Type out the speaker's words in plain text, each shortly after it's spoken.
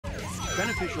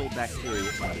Beneficial bacteria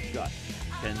in the gut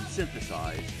can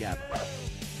synthesize GABA.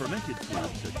 Fermented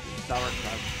foods such as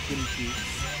sauerkraut, kimchi,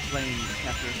 plain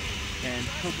pepper, and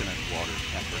coconut water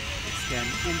pepper can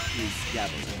increase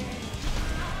GABA levels.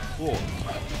 4.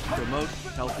 Promote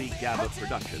healthy GABA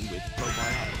production with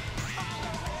probiotics.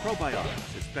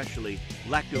 Probiotics, especially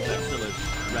Lactobacillus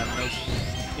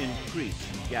rhamnosus, increase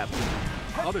GABA.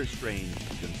 Other strains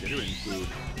to consider include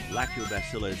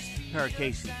Lactobacillus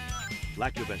paracasei,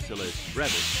 Lactobacillus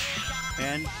brevis,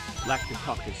 and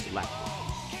Lactococcus lactis.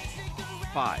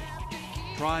 5.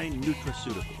 Try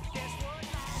nutraceuticals.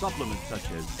 Supplements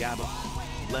such as GABA,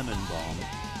 lemon balm,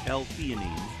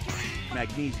 L-theanine,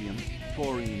 magnesium,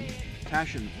 taurine,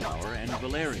 passion flower, and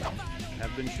valerian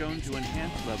have been shown to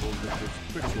enhance levels of this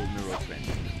critical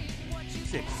neurotransmitter.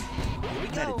 6.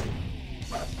 Meditate.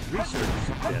 Research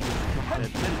suggests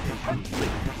that meditation is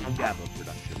linked to GABA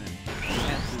production and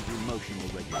enhances emotional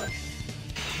regulation.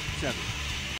 7.